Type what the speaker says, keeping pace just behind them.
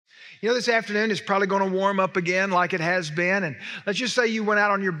You know, this afternoon is probably going to warm up again like it has been. And let's just say you went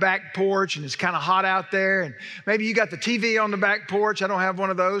out on your back porch and it's kind of hot out there. And maybe you got the TV on the back porch. I don't have one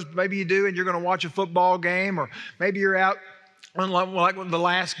of those, but maybe you do, and you're going to watch a football game. Or maybe you're out on like the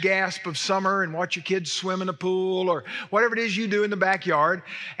last gasp of summer and watch your kids swim in a pool, or whatever it is you do in the backyard.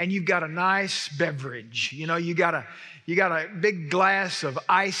 And you've got a nice beverage. You know, you got a big glass of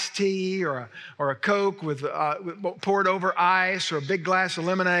iced tea or a Coke with poured over ice, or a big glass of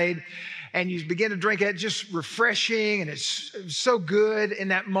lemonade, and you begin to drink it. Just refreshing, and it's so good in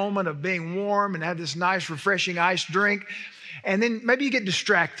that moment of being warm and have this nice, refreshing iced drink. And then maybe you get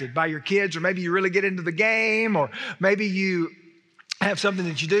distracted by your kids, or maybe you really get into the game, or maybe you have something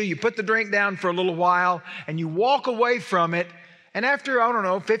that you do. You put the drink down for a little while, and you walk away from it. And after,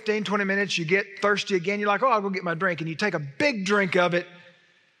 15, 20 minutes, you get thirsty again. You're like, I'll go get my drink. And you take a big drink of it.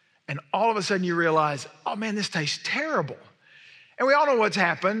 And all of a sudden you realize, oh man, this tastes terrible. And we all know what's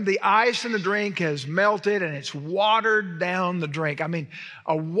happened. The ice in the drink has melted and it's watered down the drink. I mean,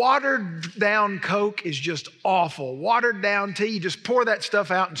 a watered down Coke is just awful. Watered down tea, you just pour that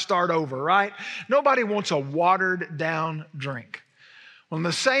stuff out and start over, right? Nobody wants a watered down drink. Well, in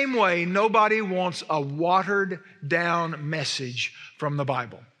the same way, nobody wants a watered down message from the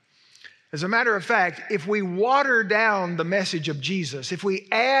Bible. As a matter of fact, if we water down the message of Jesus, if we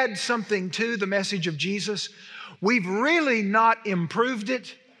add something to the message of Jesus, we've really not improved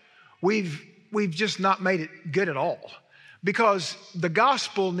it. We've just not made it good at all, because the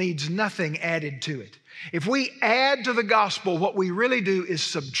gospel needs nothing added to it. If we add to the gospel, what we really do is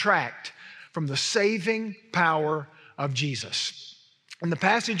subtract from the saving power of Jesus. In the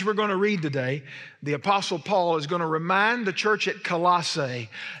passage we're going to read today, the Apostle Paul is going to remind the church at Colossae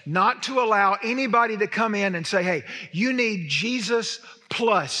not to allow anybody to come in and say, hey, you need Jesus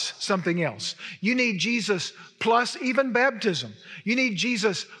plus something else. You need Jesus plus even baptism. You need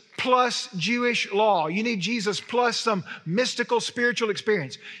Jesus plus Jewish law. You need Jesus plus some mystical spiritual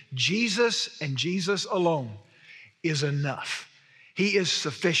experience. Jesus and Jesus alone is enough. He is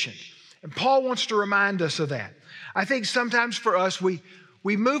sufficient. And Paul wants to remind us of that. I think sometimes for us, we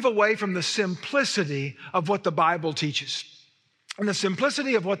move away from the simplicity of what the Bible teaches. And the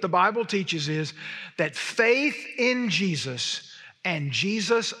simplicity of what the Bible teaches is that faith in Jesus and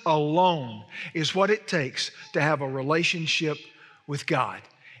Jesus alone is what it takes to have a relationship with God.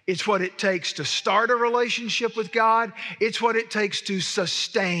 It's what it takes to start a relationship with God. It's what it takes to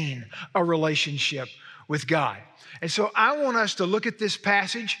sustain a relationship with God. And so I want us to look at this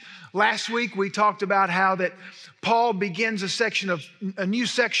passage. Last week we talked about how that Paul begins a new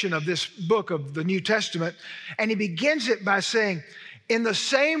section of this book of the New Testament, and he begins it by saying, in the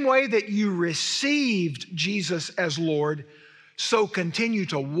same way that you received Jesus as Lord, so continue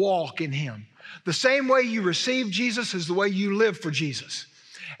to walk in Him. The same way you received Jesus is the way you live for Jesus.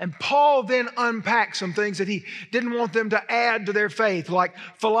 And Paul then unpacks some things that he didn't want them to add to their faith, like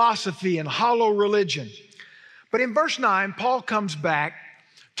philosophy and hollow religion. But in verse 9, Paul comes back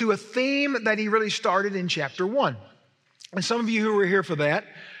to a theme that he really started in chapter 1. And some of you who were here for that,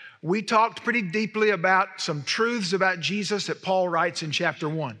 we talked pretty deeply about some truths about Jesus that Paul writes in chapter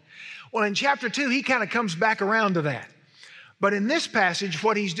 1. Well, in chapter 2, he kind of comes back around to that. But in this passage,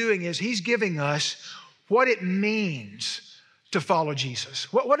 what he's doing is he's giving us what it means to follow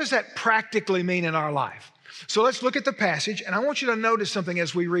Jesus. What does that practically mean in our life? So let's look at the passage, and I want you to notice something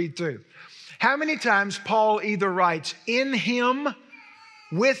as we read through. How many times Paul either writes in Him,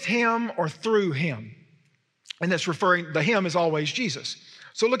 with Him, or through Him? And that's the Him is always Jesus.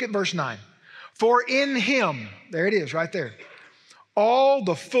 So look at verse 9. For in Him, there it is right there, all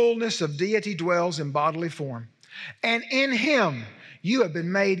the fullness of deity dwells in bodily form. And in Him you have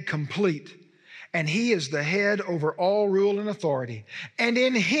been made complete. And He is the head over all rule and authority. And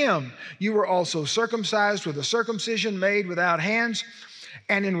in Him you were also circumcised with a circumcision made without hands,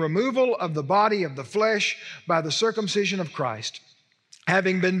 and in removal of the body of the flesh by the circumcision of Christ,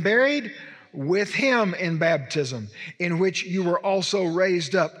 having been buried with Him in baptism, in which you were also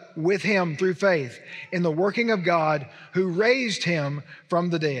raised up with Him through faith in the working of God who raised Him from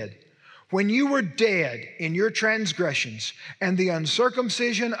the dead. When you were dead in your transgressions and the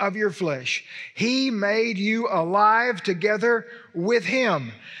uncircumcision of your flesh, He made you alive together with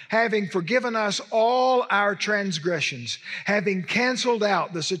Him, having forgiven us all our transgressions, having canceled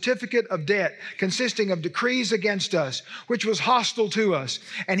out the certificate of debt consisting of decrees against us, which was hostile to us,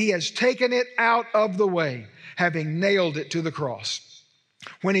 and He has taken it out of the way, having nailed it to the cross.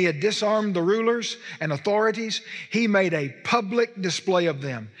 When He had disarmed the rulers and authorities, He made a public display of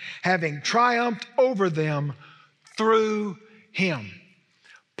them, having triumphed over them through Him.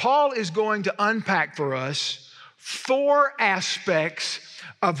 Paul is going to unpack for us 4 aspects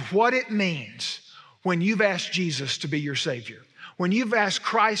of what it means when you've asked Jesus to be your Savior, when you've asked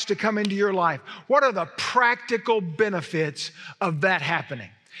Christ to come into your life. What are the practical benefits of that happening?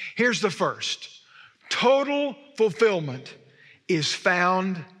 Here's the first. Total fulfillment is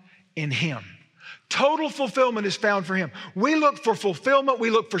found in Him. Total fulfillment is found for Him. We look for fulfillment. We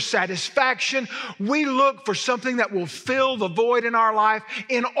look for satisfaction. We look for something that will fill the void in our life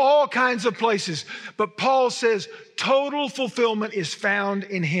in all kinds of places. But Paul says total fulfillment is found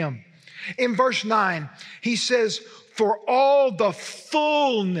in Him. In verse 9, he says, for all the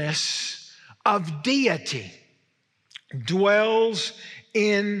fullness of deity dwells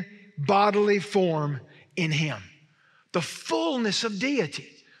in bodily form in Him. The fullness of deity.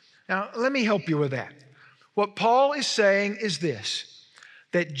 Now, let me help you with that. What Paul is saying is this,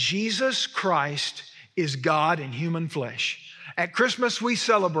 that Jesus Christ is God in human flesh. At Christmas, we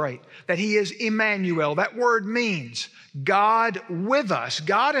celebrate that He is Emmanuel. That word means God with us,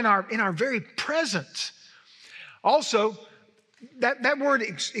 God in our very presence. Also, that word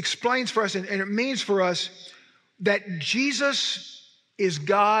explains for us, and it means for us that Jesus is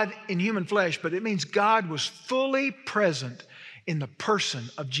God in human flesh, but it means God was fully present in the person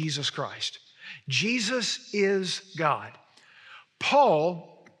of Jesus Christ. Jesus is God.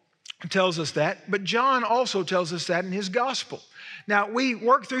 Paul tells us that, but John also tells us that in his gospel. Now, we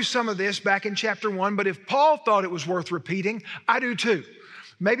worked through some of this back in chapter 1, but if Paul thought it was worth repeating, I do too.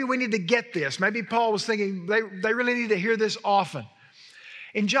 Maybe we need to get this. Maybe Paul was thinking they really need to hear this often.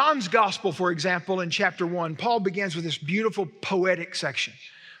 In John's gospel, for example, in chapter 1, Paul begins with this beautiful poetic section.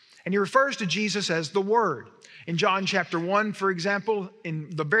 And he refers to Jesus as the Word. In John chapter 1, for example, in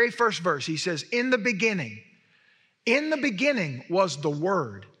the very first verse, he says, in the beginning was the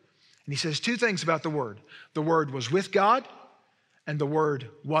Word. And he says two things about the Word. The Word was with God, and the Word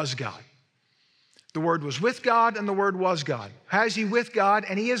was God. The Word was with God, and the Word was God. How is He with God?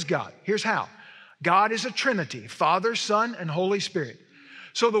 And He is God. Here's how. God is a Trinity, Father, Son, and Holy Spirit.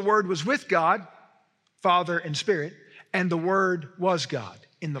 So the Word was with God, Father, and Spirit, and the Word was God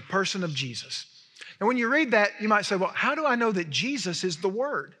in the person of Jesus. And when you read that, you might say, well, how do I know that Jesus is the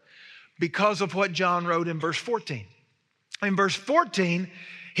Word? Because of what John wrote in verse 14. In verse 14,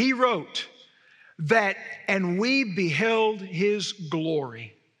 he wrote that, and we beheld His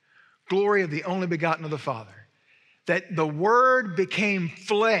glory, glory of the only begotten of the Father, that the Word became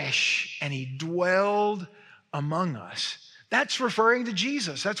flesh and He dwelled among us. That's referring to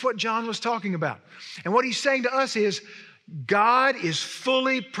Jesus. That's what John was talking about. And what he's saying to us is, God is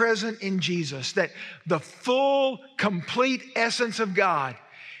fully present in Jesus, that the full, complete essence of God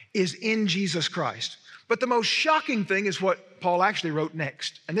is in Jesus Christ. But the most shocking thing is what Paul actually wrote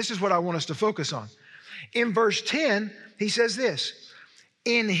next. And this is what I want us to focus on. In verse 10, he says this,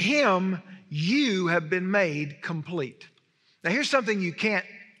 in Him you have been made complete. Now here's something you can't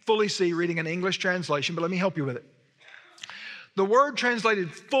fully see reading an English translation, but let me help you with it. The word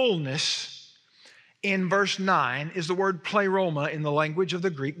translated fullness in verse 9 is the word pleroma in the language of the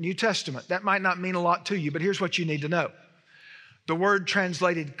Greek New Testament. That might not mean a lot to you, but here's what you need to know. The word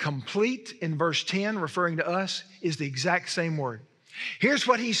translated complete in verse 10, referring to us, is the exact same word. Here's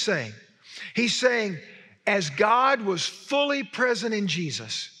what he's saying. He's saying, as God was fully present in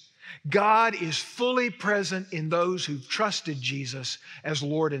Jesus, God is fully present in those who've trusted Jesus as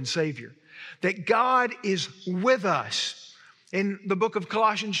Lord and Savior. That God is with us. In the book of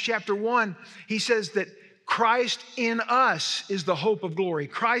Colossians chapter 1, he says that Christ in us is the hope of glory.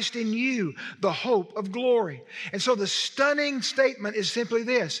 Christ in you, the hope of glory. And so the stunning statement is simply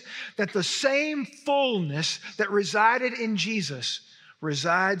this, that the same fullness that resided in Jesus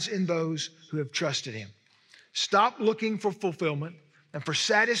resides in those who have trusted Him. Stop looking for fulfillment and for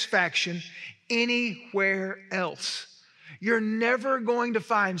satisfaction anywhere else. You're never going to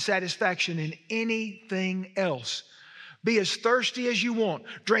find satisfaction in anything else. Be as thirsty as you want.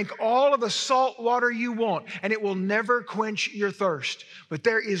 Drink all of the salt water you want, and it will never quench your thirst. But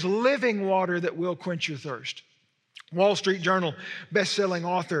there is living water that will quench your thirst. Wall Street Journal best-selling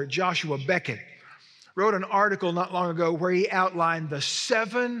author Joshua Beckett wrote an article not long ago where he outlined the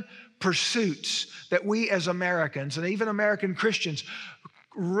 7 pursuits that we as Americans and even American Christians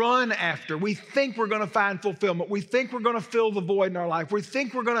run after. We think we're going to find fulfillment. We think we're going to fill the void in our life. We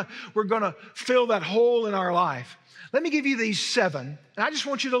think we're going to fill that hole in our life. Let me give you these 7, and I just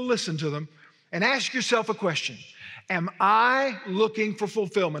want you to listen to them and ask yourself a question. Am I looking for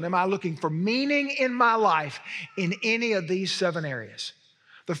fulfillment? Am I looking for meaning in my life in any of these 7 areas?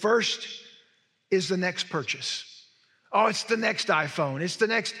 The first is the next purchase. Oh, it's the next iPhone. It's the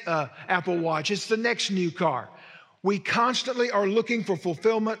next Apple Watch. It's the next new car. We constantly are looking for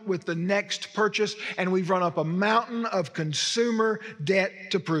fulfillment with the next purchase, and we've run up a mountain of consumer debt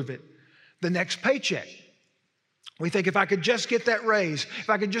to prove it. The next paycheck. We think if I could just get that raise, if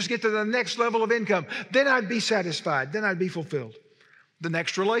I could just get to the next level of income, then I'd be satisfied, then I'd be fulfilled. The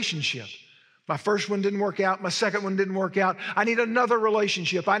next relationship. My first one didn't work out. My second one didn't work out. I need another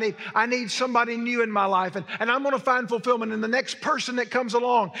relationship. I need somebody new in my life, and I'm going to find fulfillment in the next person that comes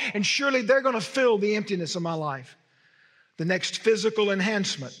along, and surely they're going to fill the emptiness of my life. The next physical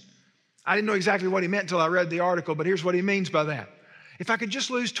enhancement. I didn't know exactly what he meant until I read the article, but here's what he means by that. If I could just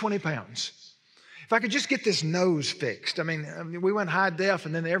lose 20 pounds. If I could just get this nose fixed. I mean, we went high def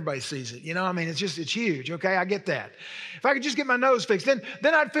and then everybody sees it. It's huge, okay? I get that. If I could just get my nose fixed, then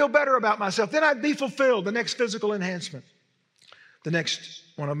I'd feel better about myself. Then I'd be fulfilled. The next physical enhancement. The next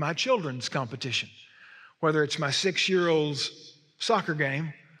one of my children's competition. Whether it's my 6-year-old's soccer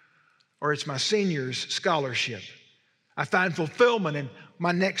game or it's my senior's scholarship. I find fulfillment in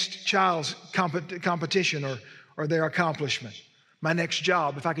my next child's competition or their accomplishment. My next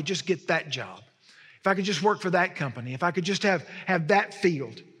job, if I could just get that job. If I could just work for that company, if I could just have that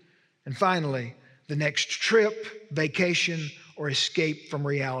field. And finally, the next trip, vacation, or escape from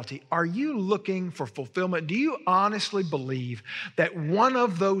reality. Are you looking for fulfillment? Do you honestly believe that one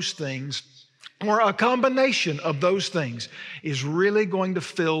of those things, or a combination of those things, is really going to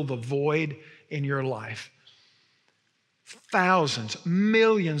fill the void in your life? Thousands,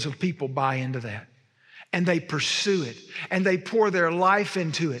 millions of people buy into that. And they pursue it, and they pour their life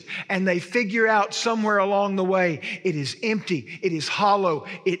into it, and they figure out somewhere along the way, it is empty, it is hollow,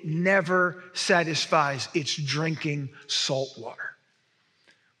 it never satisfies. It's drinking salt water.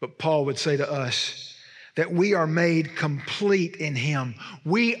 But Paul would say to us that we are made complete in Him.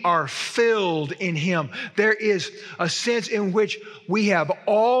 We are filled in Him. There is a sense in which we have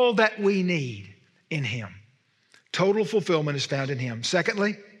all that we need in Him. Total fulfillment is found in Him.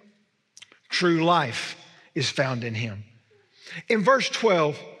 Secondly, true life is found in Him. In verse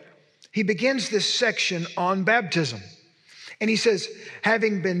 12, he begins this section on baptism. And he says,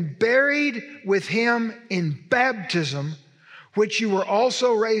 having been buried with Him in baptism, which you were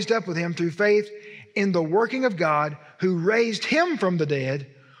also raised up with Him through faith in the working of God, who raised Him from the dead,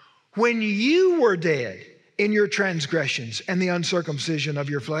 when you were dead in your transgressions and the uncircumcision of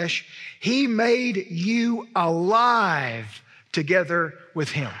your flesh, He made you alive together with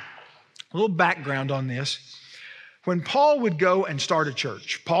Him. A little background on this. When Paul would go and start a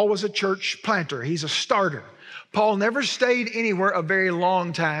church, Paul was a church planter. He's a starter. Paul never stayed anywhere a very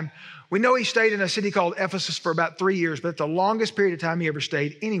long time. We know he stayed in a city called Ephesus for about 3 years, but it's the longest period of time he ever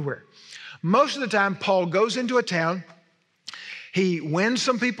stayed anywhere. Most of the time, Paul goes into a town. He wins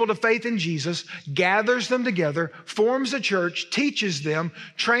some people to faith in Jesus, gathers them together, forms a church, teaches them,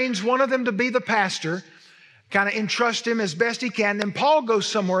 trains one of them to be the pastor, kind of entrusts him as best he can. Then Paul goes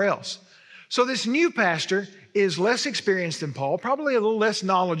somewhere else. So this new pastor is less experienced than Paul, probably a little less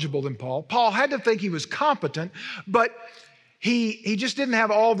knowledgeable than Paul. Paul had to think he was competent, but he just didn't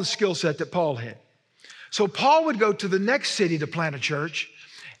have all the skill set that Paul had. So Paul would go to the next city to plant a church,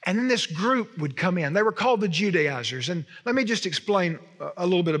 and then this group would come in. They were called the Judaizers, and let me just explain a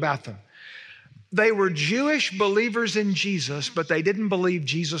little bit about them. They were Jewish believers in Jesus, but they didn't believe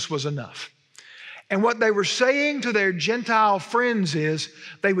Jesus was enough. And what they were saying to their Gentile friends is,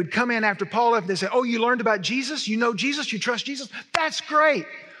 they would come in after Paul left and they'd say, oh, you learned about Jesus? You know Jesus? You trust Jesus? That's great.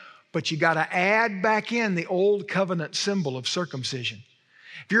 But you got to add back in the old covenant symbol of circumcision.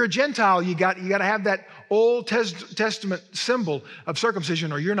 If you're a Gentile, you got to have that Old Testament symbol of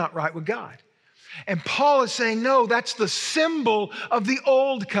circumcision or you're not right with God. And Paul is saying, no, that's the symbol of the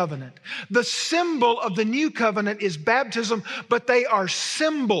old covenant. The symbol of the new covenant is baptism, but they are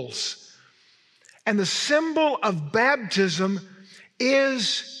symbols. And the symbol of baptism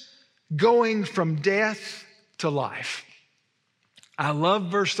is going from death to life. I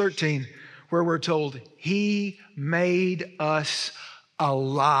love verse 13 where we're told, He made us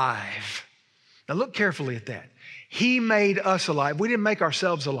alive. Now look carefully at that. He made us alive. We didn't make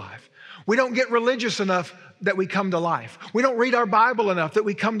ourselves alive. We don't get religious enough that we come to life. We don't read our Bible enough that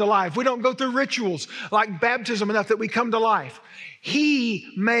we come to life. We don't go through rituals like baptism enough that we come to life.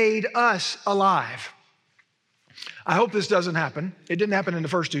 He made us alive. I hope this doesn't happen. It didn't happen in the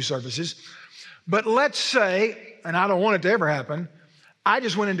first 2 services. But let's say, and I don't want it to ever happen, I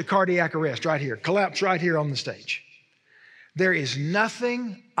just went into cardiac arrest right here, collapsed right here on the stage. There is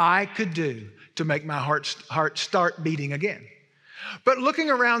nothing I could do to make my heart start beating again. But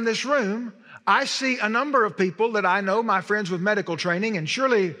looking around this room, I see a number of people that I know, my friends with medical training, and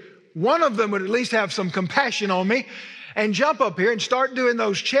surely one of them would at least have some compassion on me and jump up here and start doing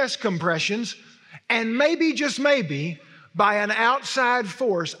those chest compressions, And maybe, just maybe, by an outside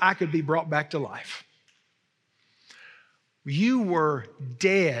force, I could be brought back to life. You were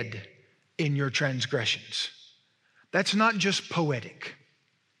dead in your transgressions. That's not just poetic.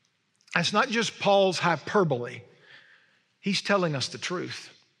 That's not just Paul's hyperbole. He's telling us the truth.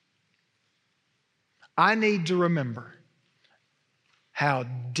 I need to remember how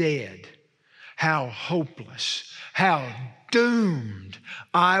dead, how hopeless, how doomed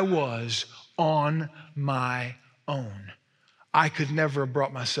I was on my own. I could never have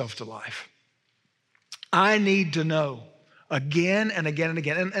brought myself to life. I need to know again and again and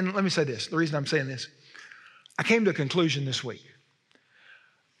again. And let me say this, the reason I'm saying this, I came to a conclusion this week.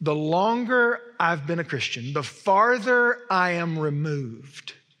 The longer I've been a Christian, the farther I am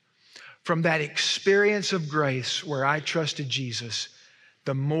removed from that experience of grace where I trusted Jesus,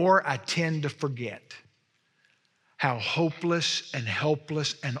 the more I tend to forget how hopeless and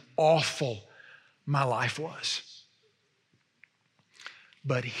helpless and awful my life was.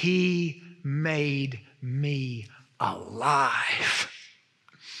 But He made me alive.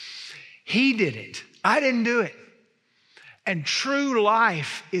 He did it. I didn't do it. And true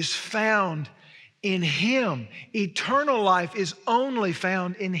life is found in Him. Eternal life is only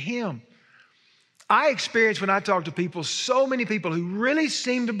found in Him. I experience when I talk to people, so many people who really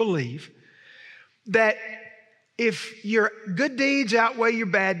seem to believe that if your good deeds outweigh your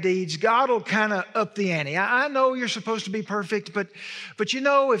bad deeds, God will kind of up the ante. I know you're supposed to be perfect, but you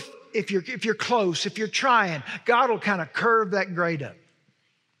know, if you're close, if you're trying, God will kind of curve that grade up.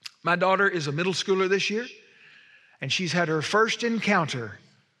 My daughter is a middle schooler this year, and she's had her first encounter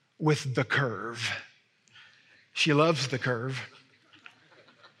with the curve. She loves the curve.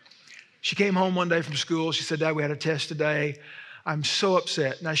 She came home one day from school. She said, Dad, we had a test today. I'm so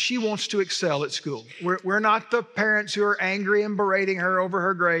upset. Now, she wants to excel at school. We're not the parents who are angry and berating her over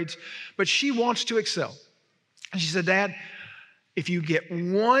her grades, but she wants to excel. And she said, Dad, if you get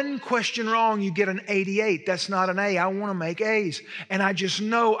one question wrong, you get an 88. That's not an A. I want to make A's. And I just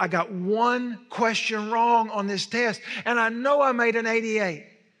know I got one question wrong on this test, and I know I made an 88.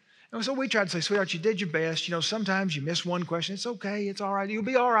 And so we tried to say, sweetheart, you did your best. You know, sometimes you miss one question. It's okay. It's all right. You'll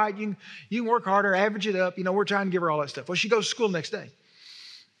be all right. You can work harder, average it up. You know, we're trying to give her all that stuff. Well, she goes to school the next day.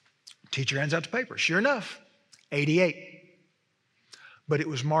 Teacher hands out the paper. Sure enough, 88. But it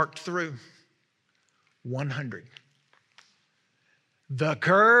was marked through 100. The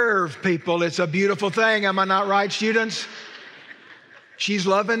curve, people. It's a beautiful thing. Am I not right, students? She's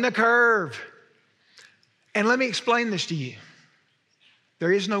loving the curve. And let me explain this to you.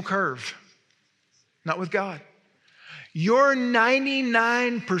 There is no curve, not with God. Your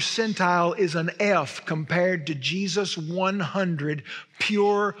 99 percentile is an F compared to Jesus' 100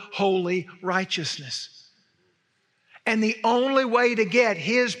 pure, holy righteousness. And the only way to get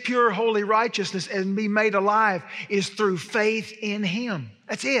His pure, holy righteousness and be made alive is through faith in Him.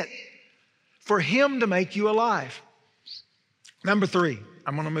 That's it. For Him to make you alive. Number 3,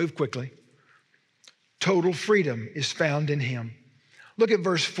 I'm going to move quickly. Total freedom is found in Him. Look at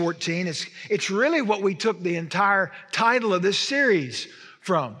verse 14. It's really what we took the entire title of this series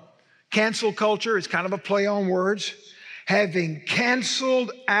from. Cancel culture is kind of a play on words. Having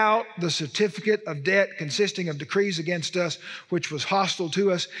canceled out the certificate of debt consisting of decrees against us, which was hostile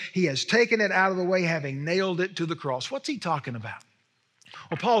to us, He has taken it out of the way, having nailed it to the cross. What's he talking about?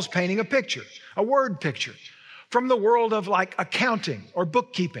 Well, Paul's painting a picture, a word picture, from the world of like accounting or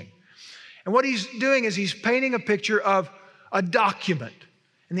bookkeeping. And what he's doing is he's painting a picture of a document.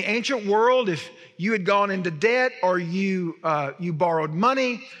 In the ancient world, if you had gone into debt or you borrowed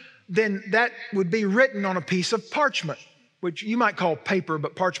money, then that would be written on a piece of parchment, which you might call paper,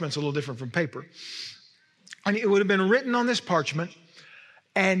 but parchment's a little different from paper. And it would have been written on this parchment,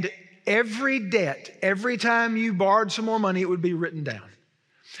 and every debt, every time you borrowed some more money, it would be written down.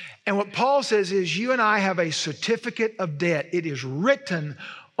 And what Paul says is you and I have a certificate of debt. It is written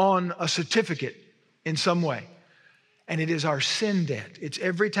on a certificate in some way. And it is our sin debt. It's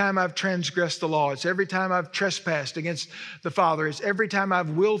every time I've transgressed the law. It's every time I've trespassed against the Father. It's every time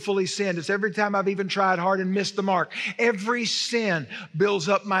I've willfully sinned. It's every time I've even tried hard and missed the mark. Every sin builds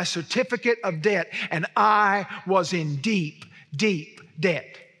up my certificate of debt, and I was in deep, deep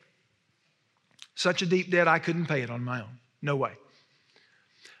debt. Such a deep debt I couldn't pay it on my own. No way.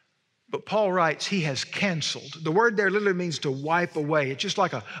 But Paul writes, He has canceled. The word there literally means to wipe away. It's just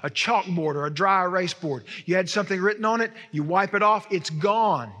like a chalkboard or a dry erase board. You had something written on it, you wipe it off, it's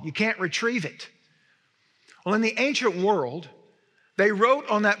gone. You can't retrieve it. Well, in the ancient world, they wrote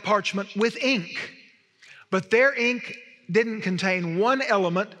on that parchment with ink. But their ink didn't contain one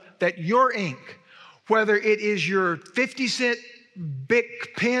element that your ink, whether it is your 50-cent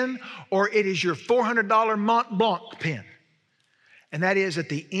Bic pen or it is your $400 Mont Blanc pen. And that is that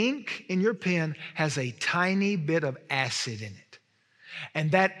the ink in your pen has a tiny bit of acid in it.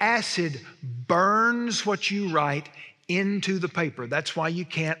 And that acid burns what you write into the paper. That's why you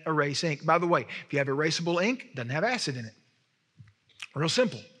can't erase ink. By the way, if you have erasable ink, it doesn't have acid in it. Real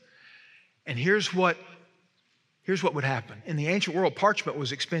simple. And here's what would happen. In the ancient world, parchment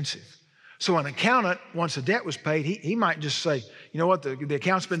was expensive. So an accountant, once a debt was paid, he might just say, you know what, the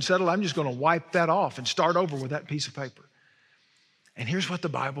account's been settled, I'm just going to wipe that off and start over with that piece of paper. And here's what the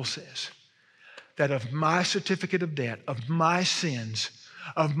Bible says, that of my certificate of debt, of my sins,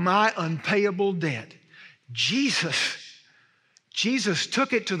 of my unpayable debt, Jesus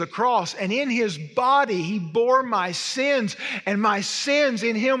took it to the cross, and in his body he bore my sins, and my sins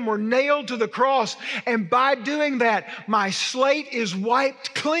in him were nailed to the cross. And by doing that, my slate is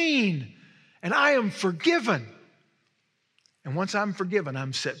wiped clean, and I am forgiven. And once I'm forgiven,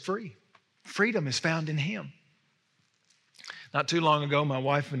 I'm set free. Freedom is found in him. Not too long ago, my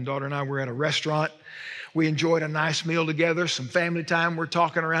wife and daughter and I were at a restaurant. We enjoyed a nice meal together, some family time. We're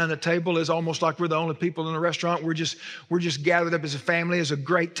talking around the table. It's almost like we're the only people in the restaurant. We're just gathered up as a family. It's a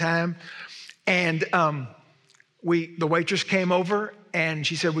great time. And the waitress came over and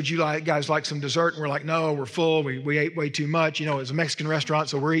she said, would you guys like some dessert? And we're like, no, we're full. We ate way too much. You know, it's a Mexican restaurant,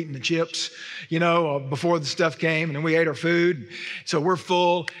 so we're eating the chips, before the stuff came. And then we ate our food. So we're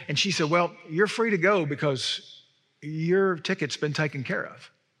full. And she said, well, you're free to go because your ticket's been taken care of.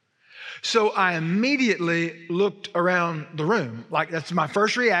 So I immediately looked around the room. Like, that's my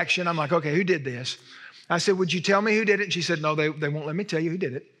first reaction. I'm like, okay, who did this? I said, would you tell me who did it? And she said, no, they won't let me tell you who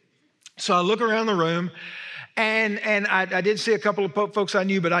did it. So I look around the room, and I did see a couple of folks I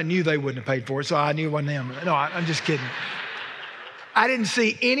knew, but I knew they wouldn't have paid for it, so I knew it wasn't them. No, I'm just kidding. I didn't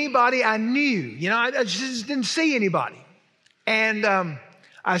see anybody I knew. I just didn't see anybody. And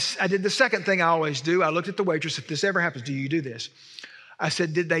I did the second thing I always do. I looked at the waitress. If this ever happens, do you do this? I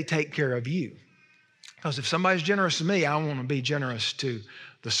said, did they take care of you? Because if somebody's generous to me, I want to be generous to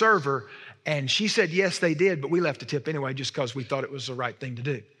the server. And she said, yes, they did, but we left a tip anyway just because we thought it was the right thing to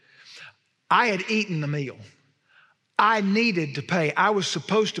do. I had eaten the meal. I needed to pay. I was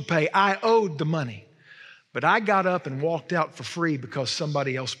supposed to pay. I owed the money. But I got up and walked out for free because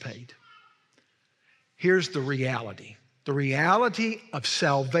somebody else paid. Here's the reality. The reality of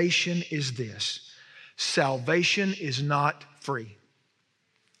salvation is this. Salvation is not free.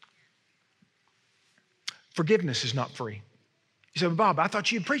 Forgiveness is not free. You say, Bob, I thought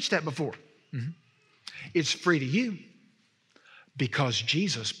you'd preached that before. Mm-hmm. It's free to you because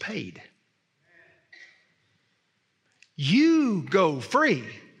Jesus paid. You go free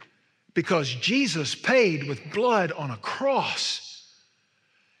because Jesus paid with blood on a cross.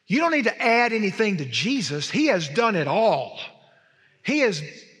 You don't need to add anything to Jesus. He has done it all. He has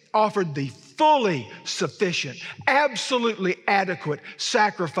offered the fully sufficient, absolutely adequate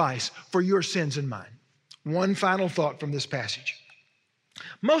sacrifice for your sins and mine. One final thought from this passage.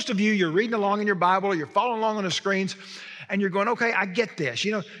 Most of you're reading along in your Bible, or you're following along on the screens, and you're going, okay, I get this.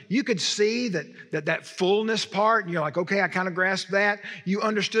 You could see that fullness part, and you're like, okay, I kind of grasped that. You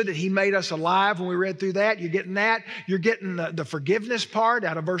understood that he made us alive when we read through that. You're getting that. You're getting the forgiveness part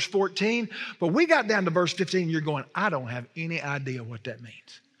out of verse 14. But we got down to verse 15, and you're going, I don't have any idea what that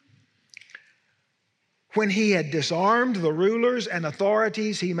means. When he had disarmed the rulers and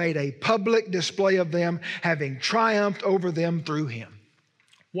authorities, he made a public display of them, having triumphed over them through him.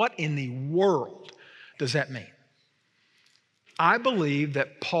 What in the world does that mean? I believe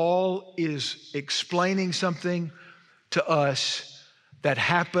that Paul is explaining something to us that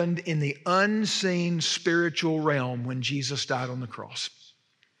happened in the unseen spiritual realm when Jesus died on the cross.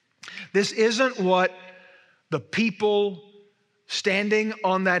 This isn't what the people standing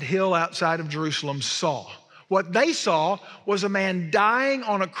on that hill outside of Jerusalem saw. What they saw was a man dying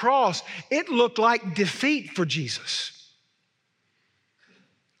on a cross. It looked like defeat for Jesus.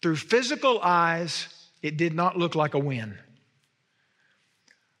 Through physical eyes, it did not look like a win.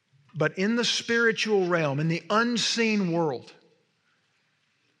 But in the spiritual realm, in the unseen world,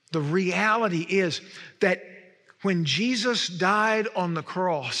 the reality is that when Jesus died on the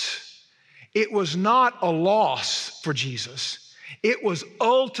cross, it was not a loss for Jesus. It was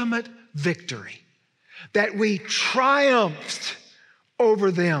ultimate victory, that we triumphed over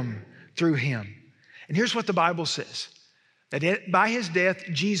them through him. And here's what the Bible says, that by his death,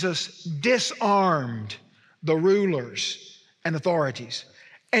 Jesus disarmed the rulers and authorities,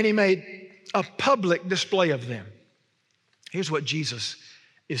 and he made a public display of them. Here's what Jesus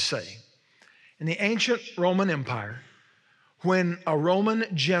is saying. In the ancient Roman Empire, when a Roman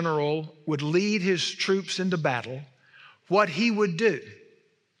general would lead his troops into battle, what he would do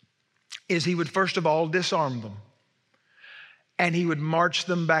is he would first of all disarm them, and he would march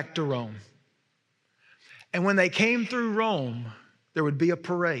them back to Rome. And when they came through Rome, there would be a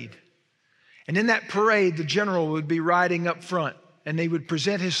parade. And in that parade, the general would be riding up front, and he would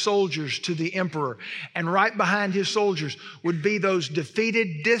present his soldiers to the emperor. And right behind his soldiers would be those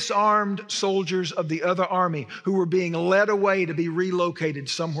defeated, disarmed soldiers of the other army who were being led away to be relocated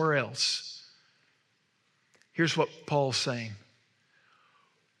somewhere else. Here's what Paul's saying.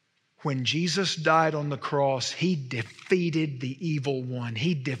 When Jesus died on the cross, he defeated the evil one.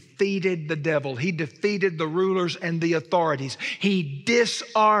 He defeated the devil. He defeated the rulers and the authorities. He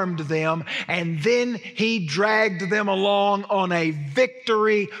disarmed them, and then he dragged them along on a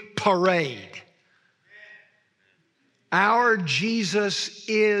victory parade. Our Jesus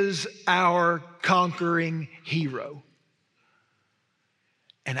is our conquering hero.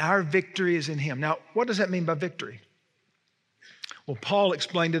 And our victory is in him. Now, what does that mean by victory? Well, Paul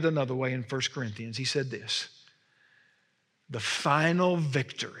explained it another way in 1 Corinthians. He said this: the final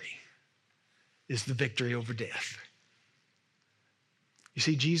victory is the victory over death. You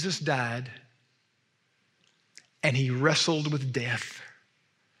see, Jesus died and he wrestled with death.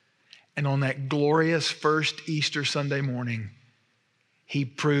 And on that glorious first Easter Sunday morning, he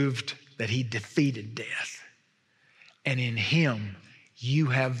proved that he defeated death. And in him, you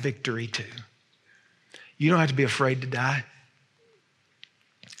have victory too. You don't have to be afraid to die.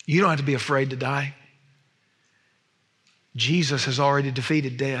 You don't have to be afraid to die. Jesus has already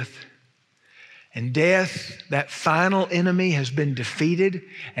defeated death. And death, that final enemy, has been defeated,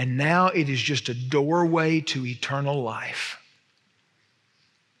 and now it is just a doorway to eternal life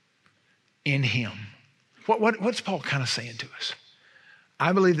in him. What's Paul kind of saying to us?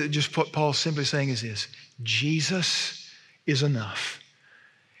 I believe that just what Paul's simply saying is this: Jesus is enough.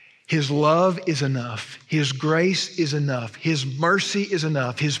 His love is enough. His grace is enough. His mercy is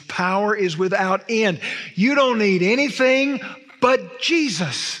enough. His power is without end. You don't need anything but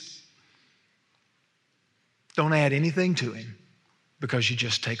Jesus. Don't add anything to him, because you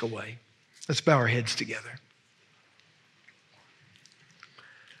just take away. Let's bow our heads together.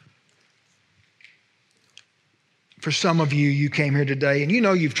 For some of you, you came here today and you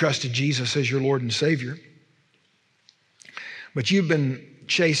know you've trusted Jesus as your Lord and Savior, but you've been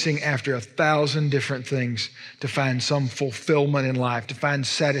chasing after 1,000 different things to find some fulfillment in life, to find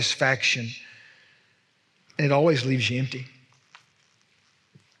satisfaction. And it always leaves you empty.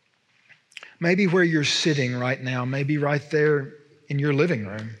 Maybe where you're sitting right now, maybe right there in your living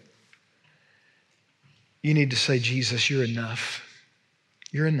room, you need to say, Jesus, you're enough.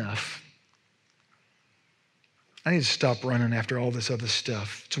 You're enough. I need to stop running after all this other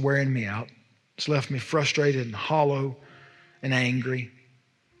stuff. It's wearing me out. It's left me frustrated and hollow and angry.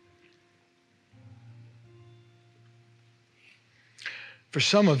 For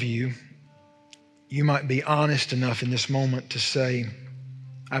some of you, you might be honest enough in this moment to say,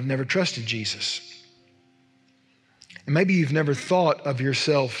 I've never trusted Jesus. And maybe you've never thought of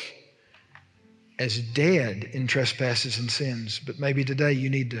yourself as dead in trespasses and sins, but maybe today you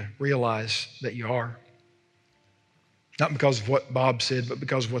need to realize that you are. Not because of what Bob said, but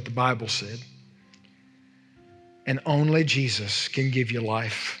because of what the Bible said. And only Jesus can give you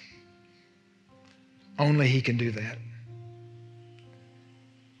life. Only he can do that.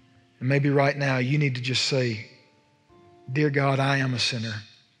 And maybe right now you need to just say, Dear God, I am a sinner.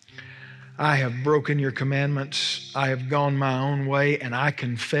 I have broken your commandments. I have gone my own way, and I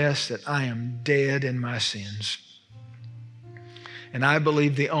confess that I am dead in my sins. And I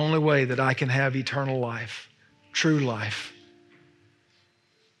believe the only way that I can have eternal life, true life,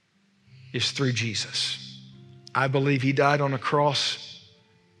 is through Jesus. I believe he died on a cross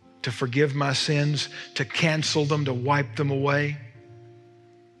to forgive my sins, to cancel them, to wipe them away.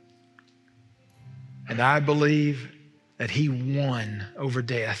 And I believe that he won over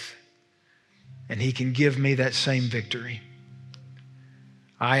death, and he can give me that same victory.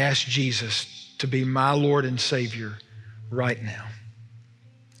 I ask Jesus to be my Lord and Savior right now.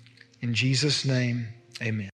 In Jesus' name, amen.